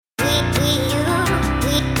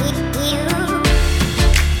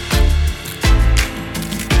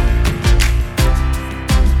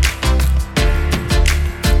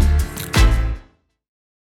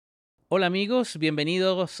Hola amigos,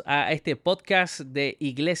 bienvenidos a este podcast de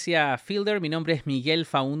Iglesia Fielder. Mi nombre es Miguel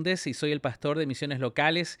Faúndez y soy el pastor de misiones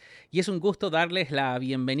locales y es un gusto darles la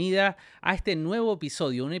bienvenida a este nuevo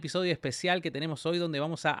episodio, un episodio especial que tenemos hoy donde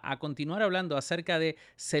vamos a continuar hablando acerca de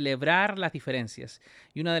celebrar las diferencias.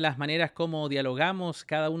 Y una de las maneras como dialogamos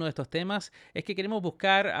cada uno de estos temas es que queremos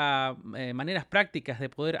buscar maneras prácticas de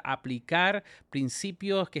poder aplicar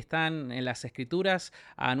principios que están en las escrituras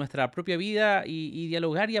a nuestra propia vida y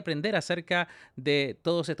dialogar y aprender acerca de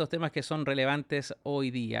todos estos temas que son relevantes hoy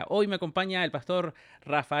día. Hoy me acompaña el pastor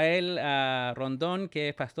Rafael Rondón, que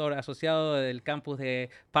es pastor asociado del campus de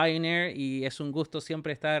Pioneer, y es un gusto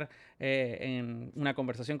siempre estar en una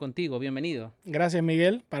conversación contigo. Bienvenido. Gracias,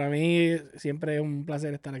 Miguel. Para mí siempre es un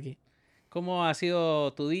placer estar aquí. ¿Cómo ha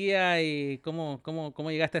sido tu día y cómo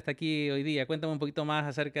llegaste hasta aquí hoy día? Cuéntame un poquito más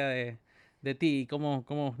acerca de ti y cómo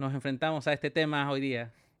nos enfrentamos a este tema hoy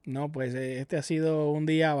día. No, pues este ha sido un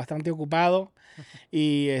día bastante ocupado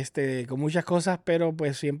y con muchas cosas, pero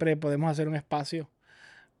pues siempre podemos hacer un espacio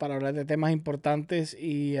para hablar de temas importantes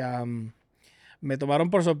y me tomaron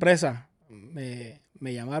por sorpresa.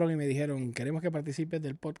 Me llamaron y me dijeron, queremos que participes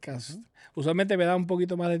del podcast. Usualmente me da un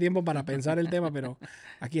poquito más de tiempo para pensar el tema, pero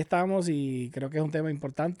aquí estamos y creo que es un tema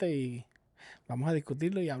importante y vamos a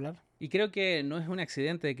discutirlo y hablar. Y creo que no es un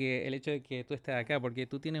accidente que el hecho de que tú estés acá, porque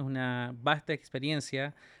tú tienes una vasta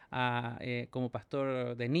experiencia como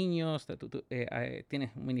pastor de niños, tienes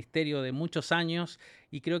un ministerio de muchos años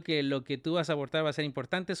y creo que lo que tú vas a aportar va a ser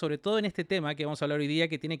importante, sobre todo en este tema que vamos a hablar hoy día,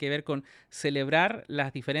 que tiene que ver con celebrar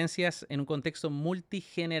las diferencias en un contexto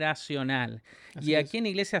multigeneracional. Así Y es. aquí en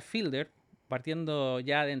Iglesia Fielder, partiendo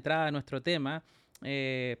ya de entrada a nuestro tema,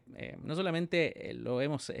 no solamente lo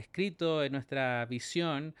hemos escrito en nuestra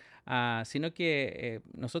visión, sino que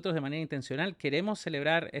nosotros de manera intencional queremos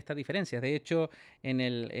celebrar estas diferencias. De hecho, en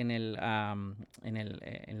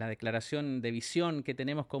la declaración de visión que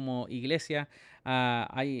tenemos como iglesia,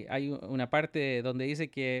 hay una parte donde dice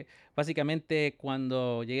que básicamente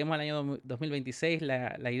cuando lleguemos al año 2026,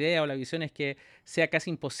 la idea o la visión es que sea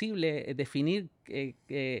casi imposible definir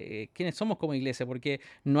quiénes somos como iglesia, porque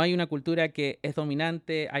no hay una cultura que es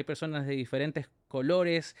dominante, hay personas de diferentes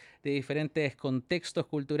colores, de diferentes contextos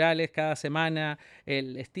culturales cada semana,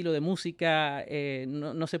 el estilo de música,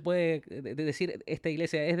 no se puede decir esta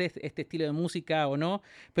iglesia es de este estilo de música o no,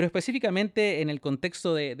 pero específicamente en el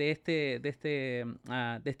contexto de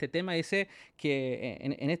este tema dice que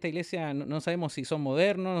en esta iglesia no sabemos si son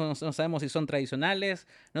modernos, no sabemos si son tradicionales,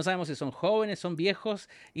 no sabemos si son jóvenes, son viejos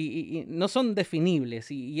y no son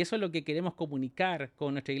definibles y eso es lo que queremos comunicar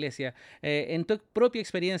con nuestra iglesia. En tu propia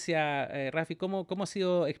experiencia, Rafi, ¿cómo ha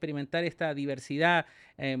sido experimentar esta diversidad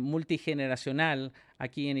multigeneracional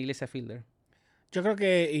aquí en Iglesia Fielder? Yo creo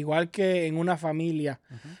que igual que en una familia,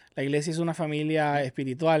 Ujú. la iglesia es una familia Sí.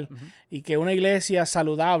 espiritual Ujú. y que una iglesia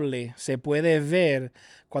saludable se puede ver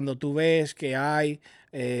cuando tú ves que hay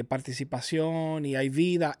participación y hay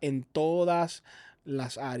vida en todas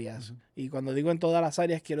las áreas. Ujú. Y cuando digo en todas las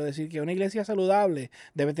áreas, quiero decir que una iglesia saludable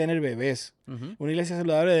debe tener bebés. Ujú. Una iglesia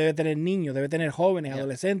saludable debe tener niños, debe tener jóvenes, Yeah.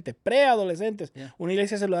 adolescentes, preadolescentes. Yeah. Una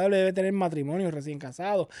iglesia saludable debe tener matrimonios recién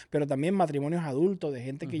casados, pero también matrimonios adultos, de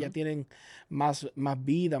gente que ya Ujú. tienen más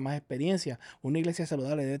vida, más experiencia. Una iglesia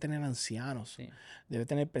saludable debe tener ancianos, Sí. debe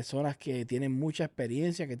tener personas que tienen mucha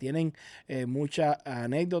experiencia, que tienen muchas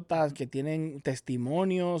anécdotas, que tienen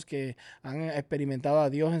testimonios, que han experimentado a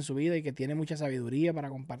Dios en su vida y que tienen mucha sabiduría para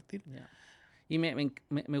compartir. Yeah. Y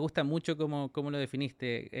me gusta mucho cómo lo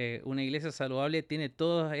definiste. Una iglesia saludable tiene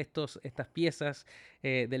todas estas piezas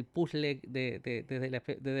del puzzle desde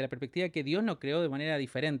la perspectiva que Dios nos creó de manera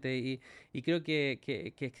diferente. Y creo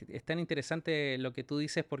que es tan interesante lo que tú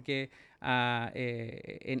dices porque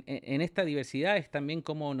en esta diversidad es también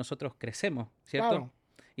como nosotros crecemos, ¿cierto? Claro.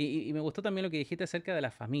 Y me gustó también lo que dijiste acerca de la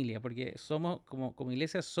familia, porque somos, como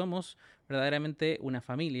iglesia, somos verdaderamente una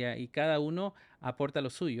familia y cada uno aporta lo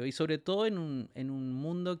suyo. Y sobre todo en un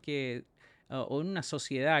mundo o en una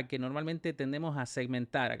sociedad que normalmente tendemos a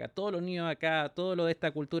segmentar. Acá todos los niños acá, todo lo de esta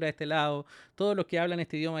cultura de este lado, todos los que hablan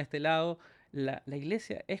este idioma de este lado. La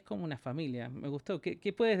iglesia es como una familia. Me gustó.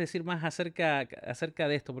 ¿Qué puedes decir más acerca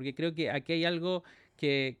de esto? Porque creo que aquí hay algo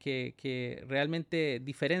que realmente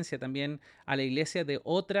diferencia también a la iglesia de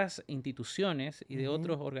otras instituciones y de Ujú.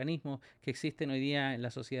 otros organismos que existen hoy día en la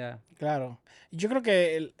sociedad. Claro. Yo creo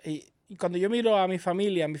que y cuando yo miro a mi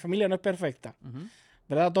familia no es perfecta, Ujú.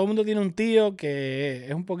 ¿verdad? Todo el mundo tiene un tío que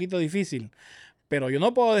es un poquito difícil, pero yo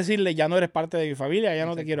no puedo decirle, ya no eres parte de mi familia, ya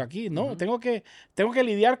no te quiero Exacto. aquí. No, Ujú. tengo que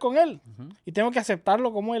lidiar con él Ujú. y tengo que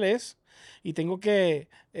aceptarlo como él es y tengo que,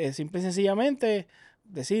 simple y sencillamente,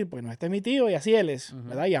 decir, pues no, este es mi tío y así él es,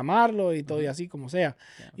 ¿verdad? Y amarlo y todo y así como sea.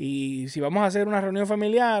 Yeah. Y si vamos a hacer una reunión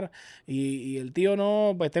familiar y el tío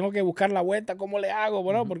no, pues tengo que buscar la vuelta, ¿cómo le hago?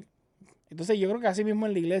 Bueno, porque entonces yo creo que así mismo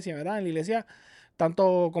en la iglesia, ¿verdad? En la iglesia,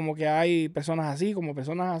 tanto como que hay personas así como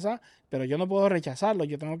personas así, pero yo no puedo rechazarlo,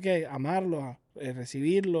 yo tengo que amarlo,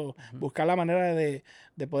 recibirlo, buscar la manera de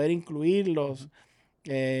poder incluirlos.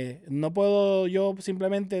 No puedo yo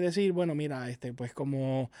simplemente decir, bueno, mira, pues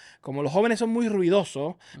como los jóvenes son muy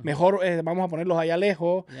ruidosos, mejor vamos a ponerlos allá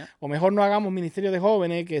lejos, Yeah. o mejor no hagamos ministerio de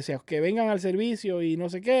jóvenes, que vengan al servicio y no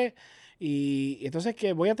sé qué. Y entonces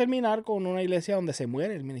que voy a terminar con una iglesia donde se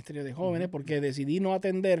muere el ministerio de jóvenes porque decidí no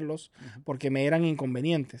atenderlos porque me eran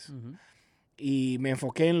inconvenientes y me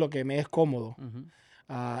enfoqué en lo que me es cómodo.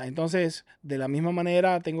 Entonces, de la misma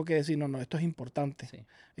manera, tengo que decir, no, no, esto es importante. Sí.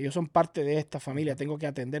 Ellos son parte de esta familia, tengo que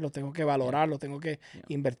atenderlos, tengo que valorarlos, tengo que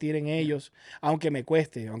invertir en ellos, aunque me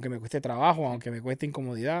cueste trabajo, aunque me cueste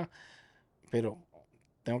incomodidad, pero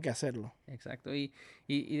tengo que hacerlo. Exacto. Y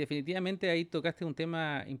definitivamente ahí tocaste un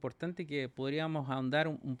tema importante que podríamos ahondar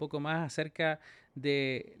un poco más acerca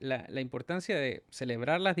de la importancia de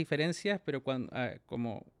celebrar las diferencias, pero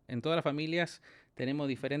como en todas las familias tenemos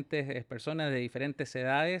diferentes personas de diferentes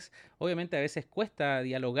edades, obviamente a veces cuesta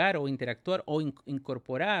dialogar o interactuar o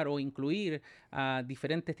incorporar o incluir a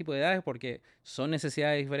diferentes tipos de edades porque son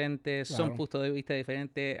necesidades diferentes, son Claro. puntos de vista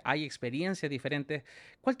diferentes, hay experiencias diferentes.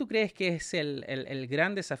 ¿Cuál tú crees que es el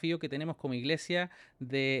gran desafío que tenemos como iglesia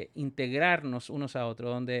de integrarnos unos a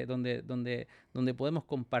otros, donde podemos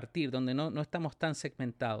compartir, donde no estamos tan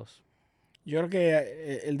segmentados? Yo creo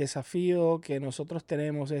que el desafío que nosotros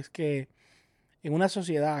tenemos es que en una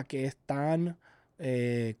sociedad que es tan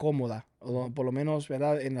cómoda, o por lo menos,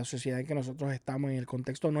 ¿verdad? En la sociedad en que nosotros estamos, en el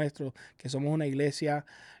contexto nuestro, que somos una iglesia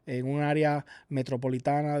en un área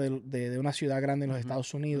metropolitana de una ciudad grande en los Ujú,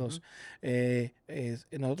 Estados ujú, Unidos,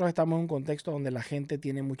 nosotros estamos en un contexto donde la gente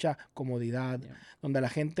tiene mucha comodidad, yeah, donde la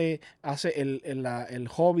gente hace el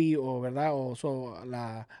hobby o, ¿verdad?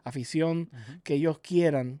 La afición ujú, que ellos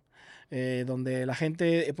quieran, donde la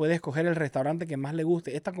gente puede escoger el restaurante que más le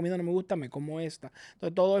guste. Esta comida no me gusta, me como esta.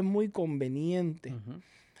 Entonces todo es muy conveniente. ujú,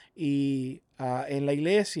 Y en la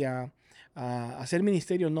iglesia hacer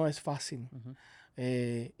ministerio no es fácil. ujú,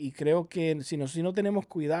 Y creo que si no tenemos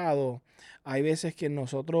cuidado, hay veces que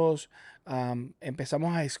nosotros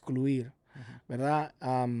empezamos a excluir, ujú, ¿verdad?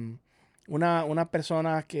 Una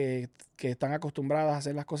persona que están acostumbradas a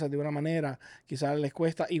hacer las cosas de una manera, quizás les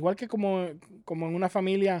cuesta, igual que como en una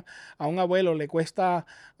familia, a un abuelo le cuesta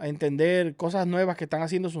entender cosas nuevas que están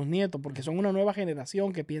haciendo sus nietos, porque ujú, son una nueva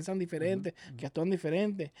generación que piensan ujú, diferente, ujú, que actúan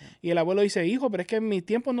diferente. yeah, Y el abuelo dice, hijo, pero es que en mis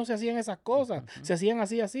tiempos no se hacían esas cosas, ujú, se hacían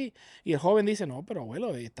así, así. Y el joven dice, no, pero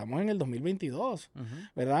abuelo, estamos en el 2022, ujú,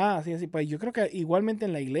 ¿verdad? Así, así. Pues yo creo que igualmente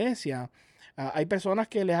en la iglesia hay personas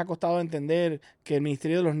que les ha costado entender que el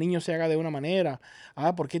ministerio de los niños se haga de una manera.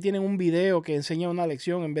 ¿Por qué tienen un video que enseña una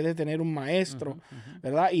lección en vez de tener un maestro? ujú, ujú,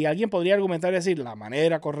 ¿Verdad? Y alguien podría argumentar y decir, la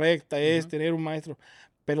manera correcta es ujú, tener un maestro.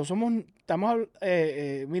 Pero estamos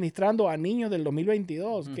ministrando a niños del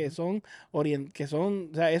 2022 ujú, o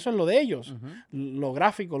sea, eso es lo de ellos, ujú, lo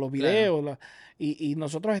gráfico, los claro, videos, y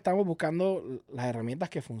nosotros estamos buscando las herramientas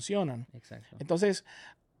que funcionan. exacto. Entonces,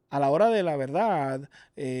 a la hora de la verdad,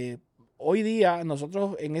 hoy día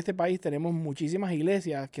nosotros en este país tenemos muchísimas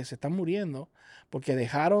iglesias que se están muriendo porque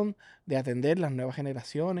dejaron de atender las nuevas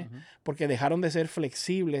generaciones, Ujú, porque dejaron de ser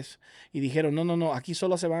flexibles y dijeron, no, no, no, aquí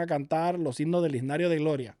solo se van a cantar los himnos del himnario de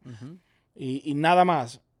gloria ujú, y nada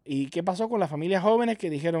más. ¿Y qué pasó con las familias jóvenes que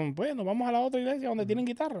dijeron, bueno, vamos a la otra iglesia donde ujú, tienen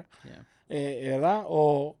guitarra? yeah, ¿Verdad?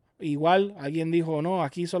 O igual alguien dijo, no,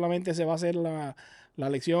 aquí solamente se va a hacer la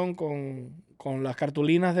lección con las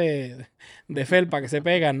cartulinas de felpa que se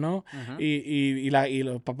pegan, ¿no? ajá, Y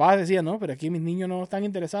los papás decían, no, pero aquí mis niños no están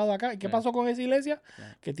interesados acá. ¿Y qué claro, pasó con esa iglesia?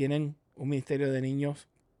 claro. Que tienen un ministerio de niños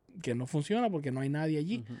que no funciona porque no hay nadie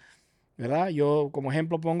allí, Ujú, ¿verdad? Yo como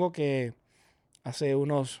ejemplo pongo que hace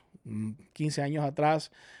unos 15 años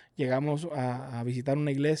atrás llegamos a visitar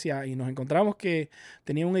una iglesia y nos encontramos que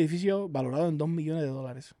tenía un edificio valorado en $2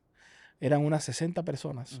 millones. Eran unas 60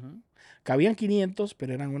 personas. ujú, Cabían 500,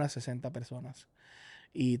 pero eran unas 60 personas.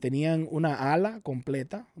 Y tenían una ala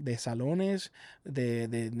completa de salones,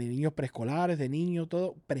 de niños preescolares, de niños,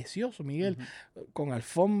 todo precioso, Miguel, ujú, con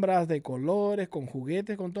alfombras de colores, con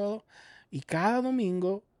juguetes, con todo. Y cada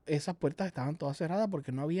domingo esas puertas estaban todas cerradas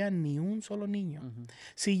porque no había ni un solo niño. ujú,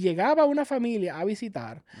 Si llegaba una familia a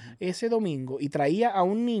visitar ujú, ese domingo y traía a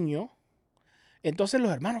un niño, entonces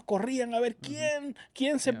los hermanos corrían a ver ujú,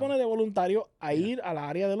 quién se yeah, pone de voluntario a yeah, ir a la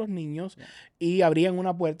área de los niños yeah, y abrían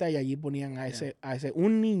una puerta y allí ponían a yeah, ese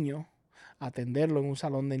un niño a atenderlo en un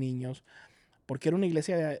salón de niños porque era una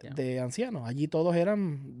iglesia Ya. de ancianos. Allí todos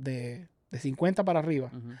eran de 50 para arriba,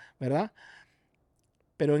 Ujú. ¿verdad?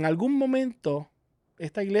 Pero en algún momento,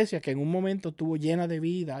 esta iglesia que en un momento estuvo llena de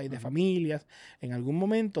vida y de Ujú. familias, en algún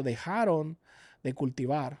momento dejaron de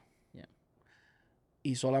cultivar Ya.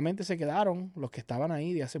 y solamente se quedaron los que estaban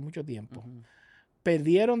ahí de hace mucho tiempo. Ujú.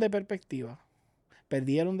 Perdieron de perspectiva,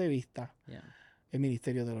 perdieron de vista Ya. el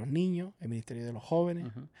ministerio de los niños, el ministerio de los jóvenes,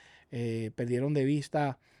 Ujú. perdieron de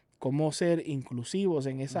vista cómo ser inclusivos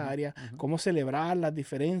en esa Ujú. área, Ujú. cómo celebrar las Ujú.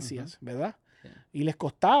 diferencias, ¿verdad? Sí. Y les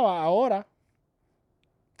costaba ahora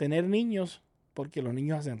tener niños porque los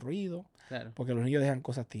niños hacen ruido, Claro. porque los niños dejan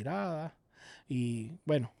cosas tiradas. Y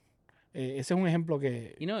bueno, ese es un ejemplo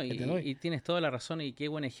Y no, que te doy. y tienes toda la razón y qué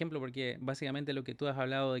buen ejemplo porque básicamente lo que tú has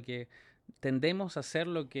hablado de que tendemos a hacer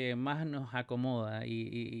lo que más nos acomoda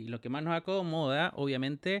y lo que más nos acomoda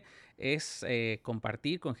obviamente es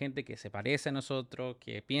compartir con gente que se parece a nosotros,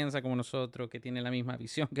 que piensa como nosotros, que tiene la misma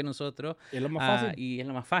visión que nosotros Es lo más fácil. y es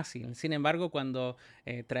lo más fácil. Sin embargo, cuando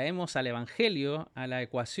traemos al Evangelio a la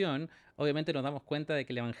ecuación, obviamente nos damos cuenta de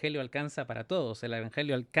que el Evangelio alcanza para todos. El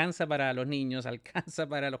Evangelio alcanza para los niños, alcanza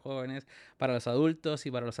para los jóvenes, para los adultos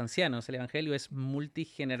y para los ancianos. El Evangelio es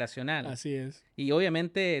multigeneracional. Así es. Y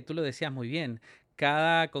obviamente, tú lo decías muy bien,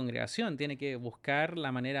 cada congregación tiene que buscar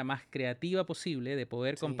la manera más creativa posible de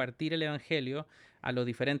poder Sí. compartir el Evangelio a los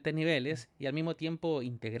diferentes niveles y al mismo tiempo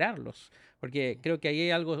integrarlos. Porque creo que ahí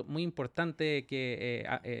hay algo muy importante que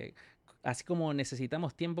así como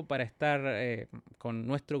necesitamos tiempo para estar con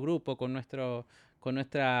nuestro grupo, con nuestra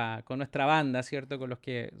banda, ¿cierto? Con los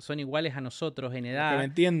que son iguales a nosotros en Con los que me edad.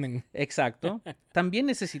 entienden. Exacto. También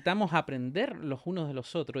necesitamos aprender los unos de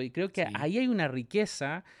los otros y creo que Sí. ahí hay una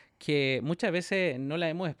riqueza que muchas veces no la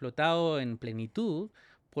hemos explotado en plenitud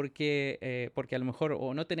porque a lo mejor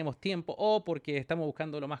o no tenemos tiempo o porque estamos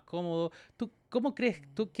buscando lo más cómodo. ¿Cómo crees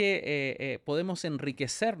tú que podemos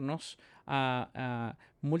enriquecernos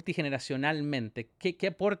multigeneracionalmente? ¿Qué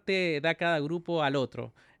aporte da cada grupo al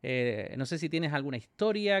otro? No sé si tienes alguna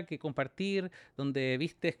historia que compartir donde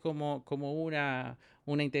vistes como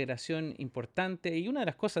una integración importante. Y una de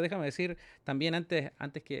las cosas, déjame decir también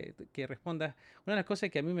antes que respondas, una de las cosas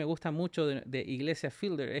que a mí me gusta mucho de Iglesia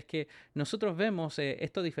Fielder es que nosotros vemos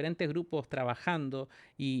estos diferentes grupos trabajando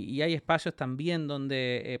y hay espacios también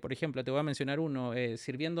donde, por ejemplo, te voy a mencionar uno,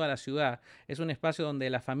 Sirviendo a la Ciudad. Es un espacio donde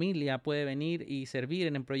la familia puede venir y servir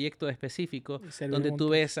en un proyecto específico, Y servir donde tú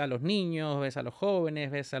ves juntos. a los niños, ves a los jóvenes,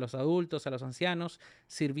 ves a los adultos, a los ancianos,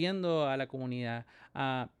 sirviendo a la comunidad.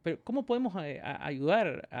 Pero ¿cómo podemos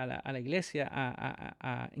ayudar a la iglesia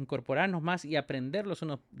a incorporarnos más y aprender los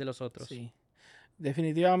unos de los otros? Sí.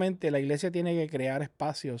 Definitivamente la iglesia tiene que crear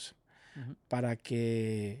espacios Ujú. para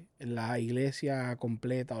que la iglesia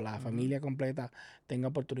completa o la Ujú. familia completa tenga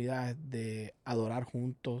oportunidades de adorar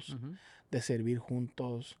juntos, Ujú. de servir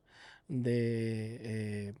juntos,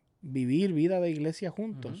 de vivir vida de iglesia Ujú.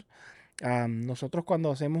 juntos. Nosotros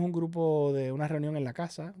cuando hacemos un grupo de una reunión en la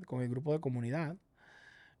casa, con el grupo de comunidad,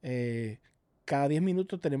 eh, cada 10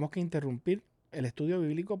 minutos tenemos que interrumpir el estudio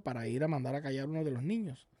bíblico para ir a mandar a callar a uno de los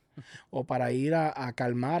niños o para ir a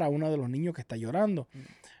calmar a uno de los niños que está llorando. Mm.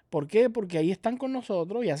 ¿Por qué? Porque ahí están con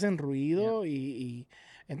nosotros y hacen Ya. ruido y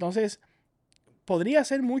entonces podría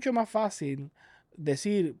ser mucho más fácil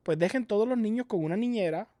decir, pues dejen todos los niños con una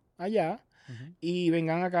niñera allá Ujú. y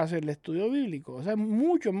vengan acá a hacer el estudio bíblico. O sea, es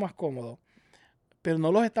mucho más cómodo, pero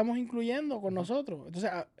no los estamos incluyendo con Ujú. nosotros.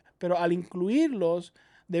 Entonces, pero al incluirlos,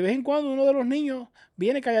 de vez en cuando uno de los niños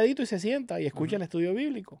viene calladito y se sienta y escucha Ujú. el estudio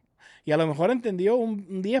bíblico. Y a lo mejor entendió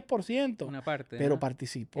un 10%, Una parte, pero ¿no?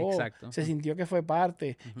 participó, Exacto. se Ujú. sintió que fue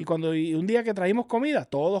parte. Ujú. Y un día que traímos comida,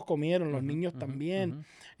 todos comieron, los Ujú. niños Ujú. también. Ujú.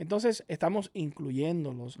 Entonces, estamos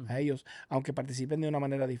incluyéndolos a Ujú. ellos, aunque participen de una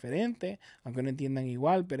manera diferente, aunque no entiendan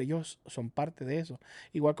igual, pero ellos son parte de eso.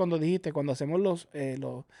 Igual cuando dijiste, cuando hacemos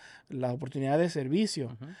las oportunidades de servicio,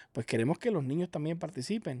 Ujú. pues queremos que los niños también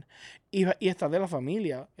participen. Y está de la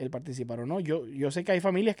familia el participar o no. Yo sé que hay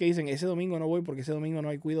familias que dicen, ese domingo no voy porque ese domingo no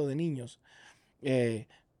hay cuidado de niños. Eh,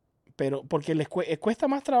 pero porque cuesta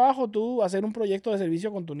más trabajo tú hacer un proyecto de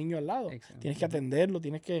servicio con tu niño al lado. Exacto. Tienes que Ujú. atenderlo,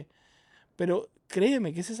 tienes que... Pero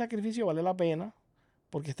créeme que ese sacrificio vale la pena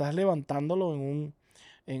porque estás levantándolo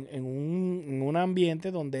en un ambiente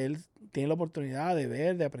donde él tiene la oportunidad de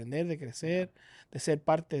ver, de aprender, de Ya. crecer, de ser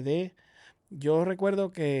parte de... Yo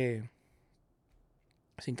recuerdo que,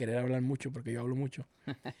 sin querer hablar mucho, porque yo hablo mucho,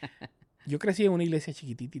 yo crecí en una iglesia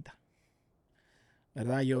chiquititita,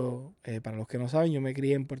 ¿verdad? Yo, para los que no saben, yo me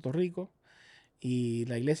crié en Puerto Rico Y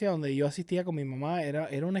la iglesia donde yo asistía con mi mamá era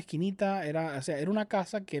una esquinita, o sea, era una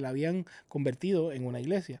casa que la habían convertido en una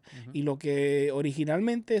iglesia. Ujú, Y lo que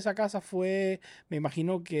originalmente esa casa fue, me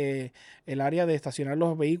imagino que el área de estacionar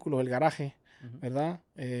los vehículos, el garaje, ujú, ¿verdad?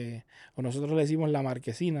 O nosotros le decimos la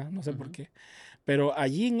marquesina, no sé por ujú, qué. Pero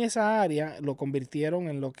allí en esa área lo convirtieron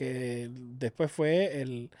en lo que después fue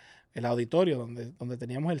el auditorio donde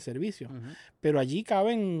teníamos el servicio. ujú, Pero allí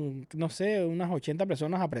caben, no sé, unas 80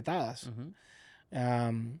 personas apretadas. ujú,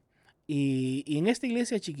 Am, y en esta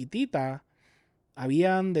iglesia chiquitita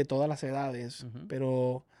habían de todas las edades, ujú,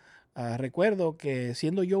 pero recuerdo que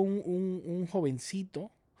siendo yo un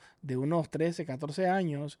jovencito de unos 13 14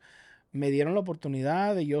 años, me dieron la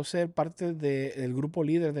oportunidad de yo ser parte del grupo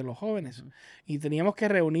líder de los jóvenes. ujú, Y teníamos que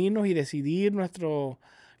reunirnos y decidir nuestro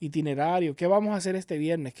itinerario, qué vamos a hacer este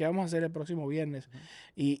viernes, qué vamos a hacer el próximo viernes. ujú.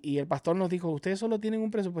 Y el pastor nos dijo, ustedes solo tienen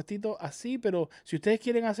un presupuestito así, pero si ustedes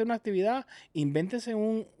quieren hacer una actividad, invéntense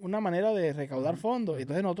una manera de recaudar Ujú, fondos. ujú,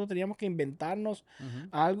 Entonces nosotros teníamos que inventarnos ujú.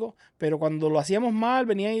 algo, pero cuando lo hacíamos mal,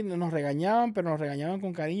 venían y nos regañaban, pero nos regañaban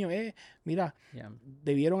con cariño, mira, Ya.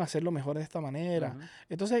 debieron hacerlo mejor de esta manera. Ujú,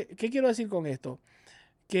 Entonces, ¿qué quiero decir con esto?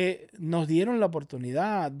 Que nos dieron la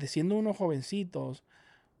oportunidad, de siendo unos jovencitos,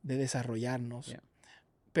 de desarrollarnos, ya,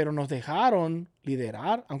 pero nos dejaron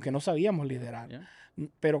liderar, aunque no sabíamos ya, liderar. ya.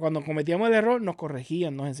 Pero cuando cometíamos el error, nos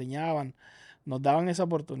corregían, nos enseñaban, nos daban esa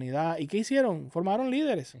oportunidad. ¿Y qué hicieron? Formaron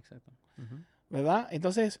líderes, Exacto. Ujú, ¿verdad?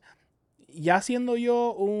 Entonces, ya siendo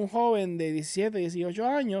yo un joven de 17 18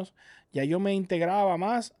 años, ya yo me integraba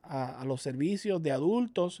más a los servicios de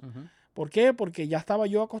adultos. ujú, ¿Por qué? Porque ya estaba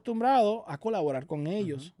yo acostumbrado a colaborar con ujú,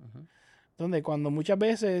 ellos. ujú. Donde cuando muchas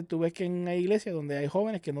veces tú ves que en una iglesia donde hay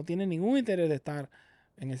jóvenes que no tienen ningún interés de estar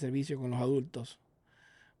en el servicio con los adultos.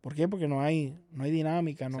 ¿Por qué? Porque no hay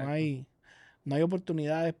dinámica, Exacto. no hay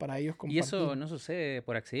oportunidades para ellos Y compartir. eso no sucede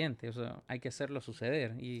por accidente, eso hay que hacerlo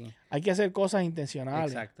suceder. Y Hay que hacer cosas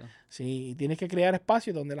intencionales. exacto, Sí, y tienes que crear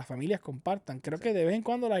espacios donde las familias compartan. Creo que exacto. de vez en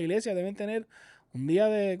cuando las iglesias deben tener un día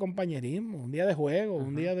de compañerismo, un día de juego,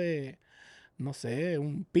 un Ajá, día de, no sé,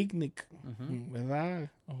 un picnic, ujú, ¿verdad?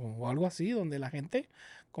 O algo así, donde la gente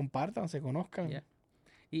compartan, se conozcan. ya.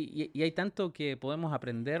 Y hay tanto que podemos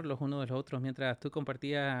aprender los unos de los otros mientras tú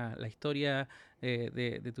compartías la historia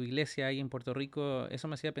de tu iglesia ahí en Puerto Rico. Eso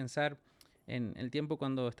me hacía pensar en el tiempo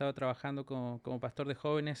cuando estaba trabajando como pastor de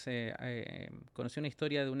jóvenes. Conocí una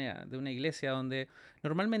historia de una iglesia donde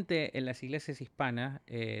normalmente en las iglesias hispanas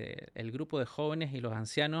el grupo de jóvenes y los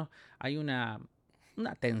ancianos hay una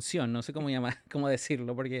tensión, no sé cómo llamar, cómo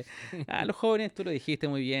decirlo, porque a los jóvenes, tú lo dijiste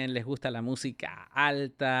muy bien, les gusta la música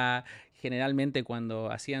alta. Generalmente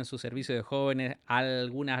cuando hacían su servicio de jóvenes,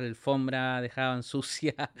 alguna alfombra dejaban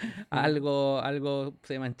sucia, algo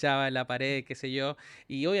se manchaba en la pared, qué sé yo,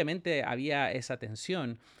 y obviamente había esa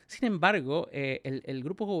tensión. Sin embargo, el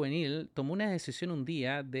grupo juvenil tomó una decisión un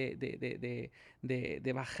día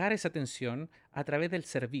de bajar esa tensión a través del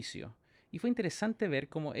servicio. Y fue interesante ver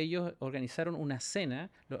cómo ellos organizaron una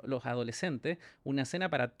cena, los adolescentes, una cena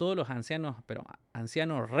para todos los ancianos, pero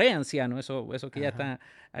ancianos, re ancianos, eso que Ajá.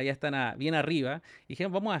 ya están bien arriba. Y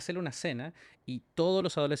dijeron, vamos a hacer una cena. Y todos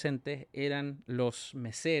los adolescentes eran los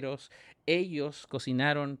meseros. Ellos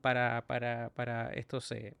cocinaron para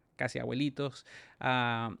estos casi abuelitos.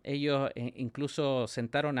 Ellos incluso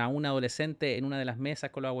sentaron a un adolescente en una de las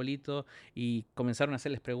mesas con los abuelitos y comenzaron a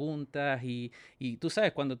hacerles preguntas. Y tú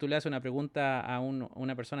sabes, cuando tú le haces una pregunta a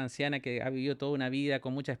una persona anciana que ha vivido toda una vida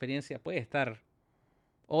con mucha experiencia, puede estar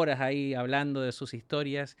horas ahí hablando de sus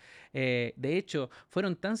historias. De hecho,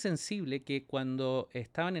 fueron tan sensibles que cuando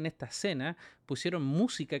estaban en esta cena pusieron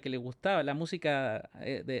música que les gustaba, la música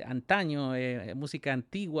de antaño, música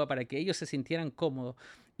antigua, para que ellos se sintieran cómodos.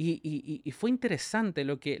 Y fue interesante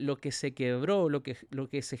lo que se quebró, lo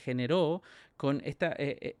que se generó con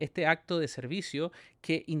este acto de servicio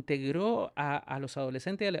que integró a los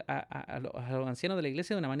adolescentes, a los ancianos de la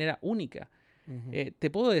iglesia de una manera única. Ujú. Te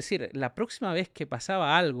puedo decir, la próxima vez que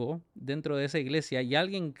pasaba algo dentro de esa iglesia y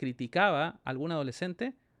alguien criticaba a algún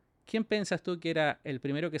adolescente, ¿quién piensas tú que era el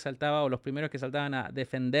primero que saltaba o los primeros que saltaban a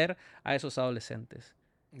defender a esos adolescentes?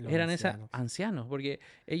 Los Eran esos ancianos. ancianos, porque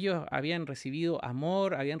ellos habían recibido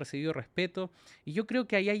amor, habían recibido respeto, y yo creo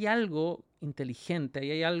que ahí hay algo inteligente,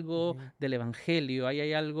 ahí hay algo Ujú. del evangelio, ahí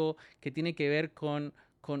hay algo que tiene que ver con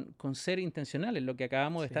ser intencionales, lo que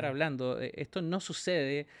acabamos de estar Sí. hablando. Esto no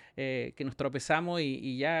sucede que nos tropezamos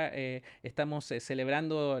y ya estamos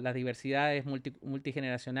celebrando las diversidades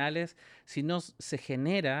multigeneracionales, sino se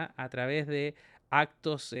genera a través de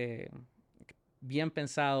actos bien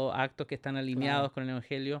pensados, actos que están alineados Claro. con el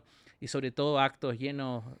Evangelio y sobre todo actos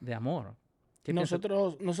llenos de amor. ¿Qué piensas?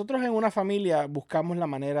 Nosotros en una familia buscamos la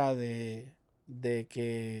manera de de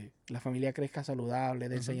que la familia crezca saludable,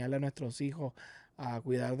 de enseñarle a nuestros hijos a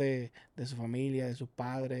cuidar de su familia, de sus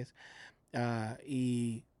padres,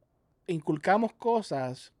 y inculcamos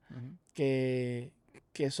cosas Ujú. que,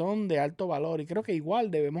 que son de alto valor y creo que igual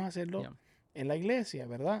debemos hacerlo Ya. en la iglesia,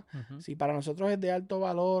 ¿verdad? Ujú. Si para nosotros es de alto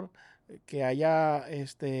valor que haya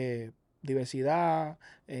diversidad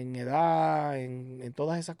en edad, en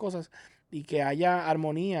todas esas cosas y que haya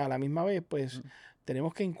armonía a la misma vez, pues Mm.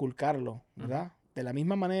 tenemos que inculcarlo, Ujú. ¿verdad? De la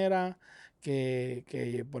misma manera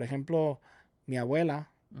por ejemplo, mi abuela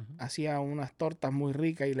Ujú. hacía unas tortas muy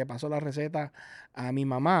ricas y le pasó la receta a mi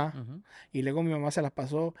mamá Ujú. y luego mi mamá se las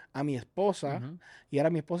pasó a mi esposa Ujú. y ahora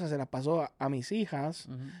mi esposa se las pasó a mis hijas,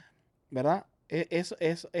 Ujú. ¿verdad?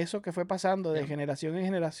 Eso que fue pasando de Ya. generación en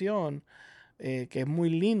generación, que es muy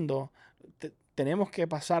lindo, tenemos que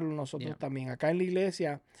pasarlo nosotros Ya. también. Acá en la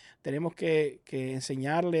iglesia tenemos que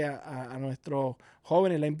enseñarle a nuestros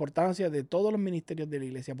jóvenes la importancia de todos los ministerios de la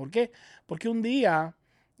iglesia. ¿Por qué? Porque un día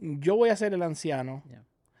yo voy a ser el anciano Ya.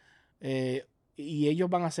 eh, y ellos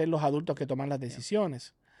van a ser los adultos que toman las Ya.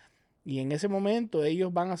 decisiones. Y en ese momento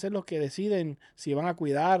ellos van a ser los que deciden si van a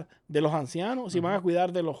cuidar de los ancianos, si van Ujú. a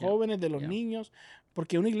cuidar de los Ya. jóvenes, de los Ya. niños,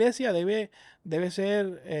 porque una iglesia debe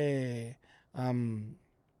ser,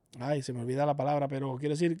 ay, se me olvida la palabra, pero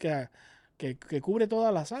quiero decir que cubre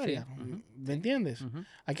todas las Sí. áreas, Ujú. ¿me Sí. entiendes? Ujú.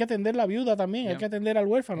 Hay que atender la viuda también, hay Ya. que atender al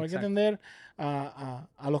huérfano, hay que Exacto. atender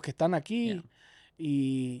a los que están Ya. aquí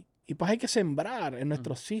y pues hay que sembrar en Ujú.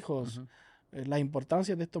 nuestros hijos Ujú. la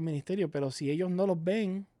importancia de estos ministerios, pero si ellos no los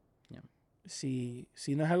ven, Ya. si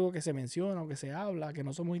no es algo que se menciona o que se habla, que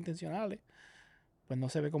no somos intencionales, pues no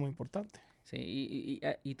se ve como importante. Sí,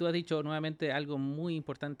 y tú has dicho nuevamente algo muy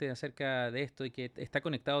importante acerca de esto y que está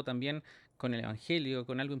conectado también con el Evangelio,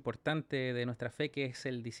 con algo importante de nuestra fe que es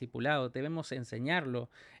el discipulado. Debemos enseñarlo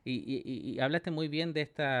y hablaste muy bien de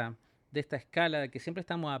esta escala que siempre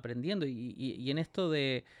estamos aprendiendo y en esto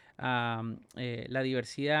de la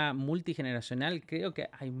diversidad multigeneracional creo que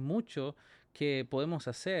hay mucho que podemos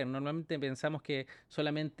hacer. Normalmente pensamos que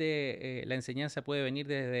solamente la enseñanza puede venir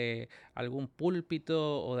desde algún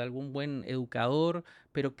púlpito o de algún buen educador,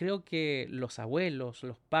 pero creo que los abuelos,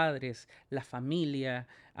 los padres, la familia,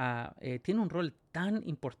 tienen un rol tan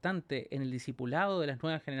importante en el discipulado de las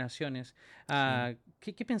nuevas generaciones. Sí.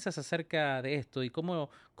 ¿Qué piensas acerca de esto y cómo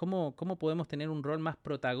podemos tener un rol más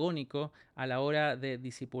protagónico a la hora de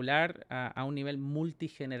discipular a un nivel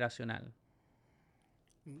multigeneracional?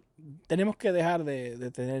 Tenemos que dejar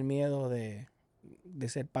de tener miedo de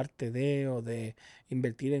ser parte de o de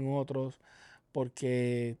invertir en otros,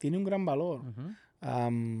 porque tiene un gran valor. Ujú.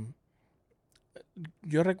 Am,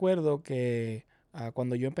 yo recuerdo que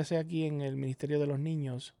cuando yo empecé aquí en el Ministerio de los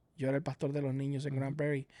Niños, yo era el pastor de los niños en Ujú. Grand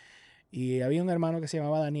Prairie, y había un hermano que se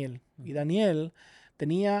llamaba Daniel. Y Ujú. Daniel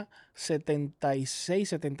tenía 76,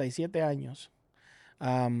 77 años.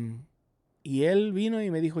 Am, y él vino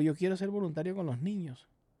y me dijo, yo quiero ser voluntario con los niños.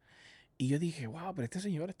 Y yo dije, wow, pero este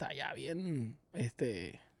señor está ya bien,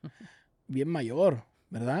 bien mayor,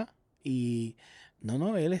 ¿verdad? Y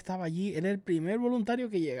no, él estaba allí, él era el primer voluntario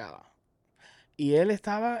que llegaba. Y él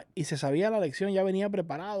estaba y se sabía la lección, ya venía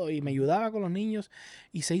preparado y me Ujú. ayudaba con los niños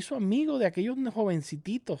y se hizo amigo de aquellos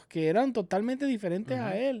jovencititos que eran totalmente diferentes a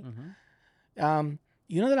Ujú. él. Ujú. Am,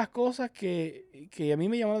 y una de las cosas que a mí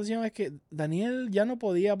me llamó la atención es que Daniel ya no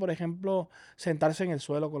podía, por ejemplo, sentarse en el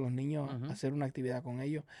suelo con los niños, Ujú. hacer una actividad con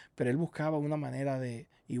ellos, pero él buscaba una manera de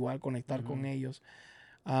igual conectar con Ujú. ellos.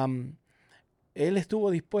 Am, él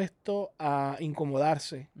estuvo dispuesto a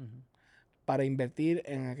incomodarse Ujú. para invertir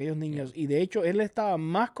en aquellos Ya. niños y de hecho él estaba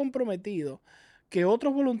más comprometido que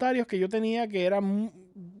otros voluntarios que yo tenía que eran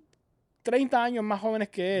 30 años más jóvenes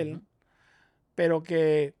que él, Ujú. pero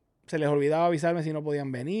que se les olvidaba avisarme si no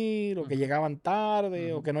podían venir, o que Ujú. llegaban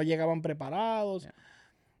tarde, o Ujú. que no llegaban preparados. Ya.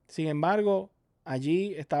 Sin embargo,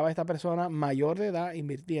 allí estaba esta persona mayor de edad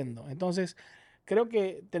invirtiendo. Entonces, creo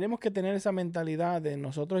que tenemos que tener esa mentalidad de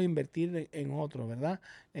nosotros invertir en otros, ¿verdad?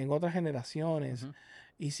 En otras generaciones. Ujú.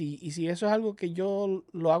 Y si eso es algo que yo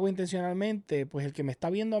lo hago intencionalmente, pues el que me está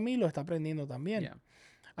viendo a mí lo está aprendiendo también. Ya.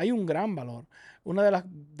 Hay un gran valor. Una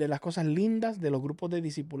de las cosas lindas de los grupos de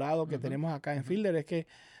discipulado que Ujú. tenemos acá en Ujú. Fielder es que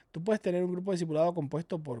tú puedes tener un grupo de discipulado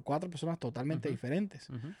compuesto por 4 personas totalmente Ujú. diferentes.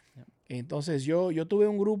 Ujú. Ya. Entonces yo tuve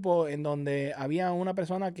un grupo en donde había una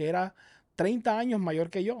persona que era 30 años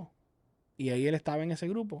mayor que yo. Y ahí él estaba en ese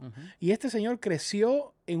grupo. Ujú. Y este señor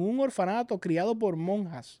creció en un orfanato criado por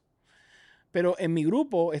monjas. Pero en mi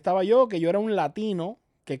grupo estaba yo, que yo era un latino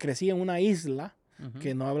que crecí en una isla Ujú.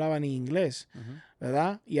 que no hablaba ni inglés, Ujú.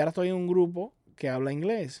 ¿verdad? Y ahora estoy en un grupo que habla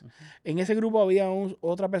inglés. Ujú. En ese grupo había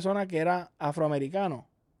otra persona que era afroamericano,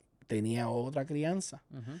 tenía otra crianza.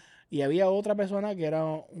 Ujú. y había otra persona que era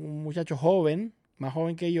un muchacho joven, más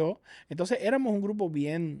joven que yo. Entonces éramos un grupo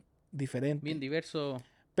bien diferente. Bien diverso.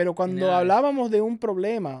 Pero en cuando edades. hablábamos de un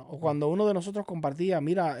problema o cuando uno de nosotros compartía,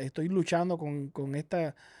 mira, estoy luchando con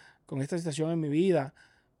esta situación en mi vida,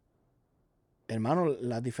 hermano,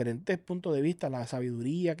 los diferentes puntos de vista, la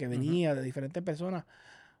sabiduría que venía de diferentes personas,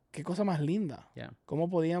 qué cosa más linda. Yeah. Cómo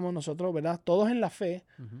podíamos nosotros, ¿verdad? Todos en la fe,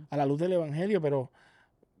 a la luz del evangelio, pero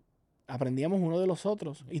aprendíamos uno de los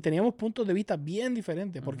otros y teníamos puntos de vista bien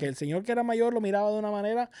diferentes, porque el señor que era mayor lo miraba de una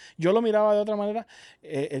manera, yo lo miraba de otra manera,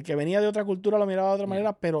 el que venía de otra cultura lo miraba de otra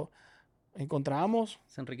manera, pero encontrábamos...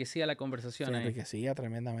 Se enriquecía la conversación. Se enriquecía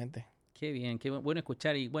tremendamente. Qué bien, qué bueno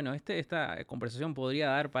escuchar. Y bueno, esta conversación podría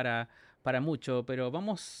dar para mucho, pero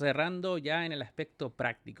vamos cerrando ya en el aspecto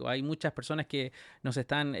práctico. Hay muchas personas que nos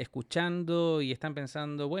están escuchando y están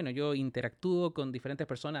pensando, bueno, yo interactúo con diferentes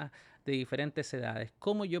personas de diferentes edades.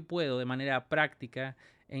 ¿Cómo yo puedo de manera práctica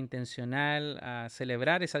e intencional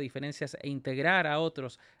celebrar esas diferencias e integrar a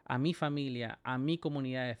otros, a mi familia, a mi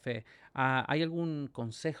comunidad de fe? ¿Hay algún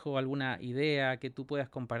consejo, alguna idea que tú puedas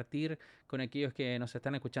compartir con aquellos que nos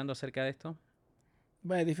están escuchando acerca de esto?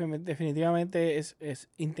 Bueno, definitivamente es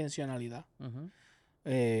intencionalidad.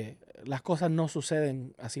 Las cosas no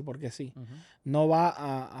suceden así porque sí. No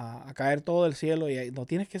va a caer todo del cielo y no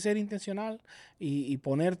tienes que ser intencional y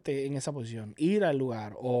ponerte en esa posición, ir al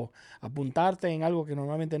lugar o apuntarte en algo que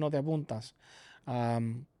normalmente no te apuntas.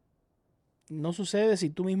 No sucede si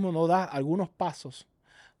tú mismo no das algunos pasos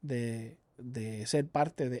de ser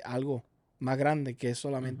parte de algo más grande que es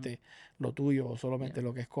solamente lo tuyo o solamente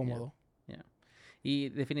lo que es cómodo. Y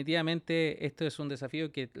definitivamente esto es un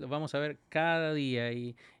desafío que lo vamos a ver cada día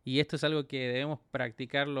y esto es algo que debemos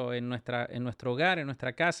practicarlo en nuestro hogar, en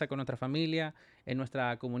nuestra casa, con nuestra familia, en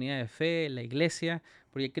nuestra comunidad de fe, en la iglesia,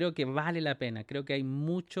 porque creo que vale la pena. Creo que hay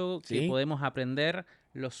mucho que podemos aprender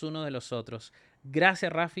los unos de los otros.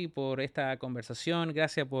 Gracias, Rafi, por esta conversación.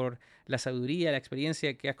 Gracias por la sabiduría, la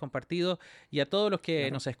experiencia que has compartido. Y a todos los que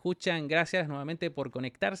nos escuchan, gracias nuevamente por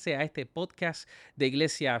conectarse a este podcast de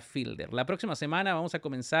Iglesia Fielder. La próxima semana vamos a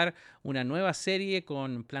comenzar una nueva serie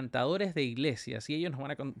con plantadores de iglesias y ellos nos van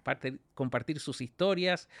a compartir sus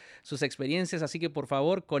historias, sus experiencias. Así que, por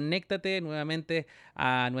favor, conéctate nuevamente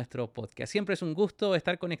a nuestro podcast. Siempre es un gusto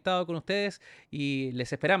estar conectado con ustedes y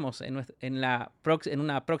les esperamos en una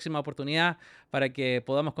próxima oportunidad para que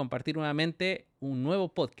podamos compartir nuevamente un nuevo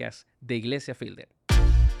podcast de Iglesia Fielder.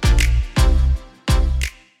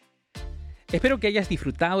 Espero que hayas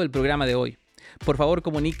disfrutado el programa de hoy. Por favor,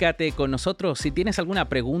 comunícate con nosotros si tienes alguna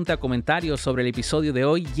pregunta o comentario sobre el episodio de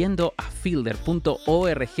hoy yendo a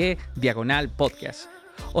fielder.org/podcast.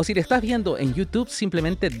 O si lo estás viendo en YouTube,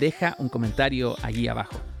 simplemente deja un comentario allí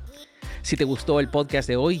abajo. Si te gustó el podcast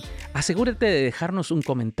de hoy, asegúrate de dejarnos un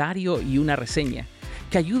comentario y una reseña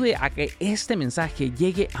que ayude a que este mensaje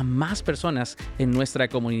llegue a más personas en nuestra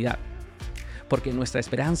comunidad. Porque nuestra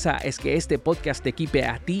esperanza es que este podcast te equipe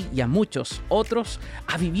a ti y a muchos otros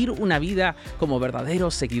a vivir una vida como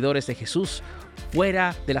verdaderos seguidores de Jesús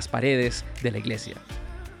fuera de las paredes de la iglesia.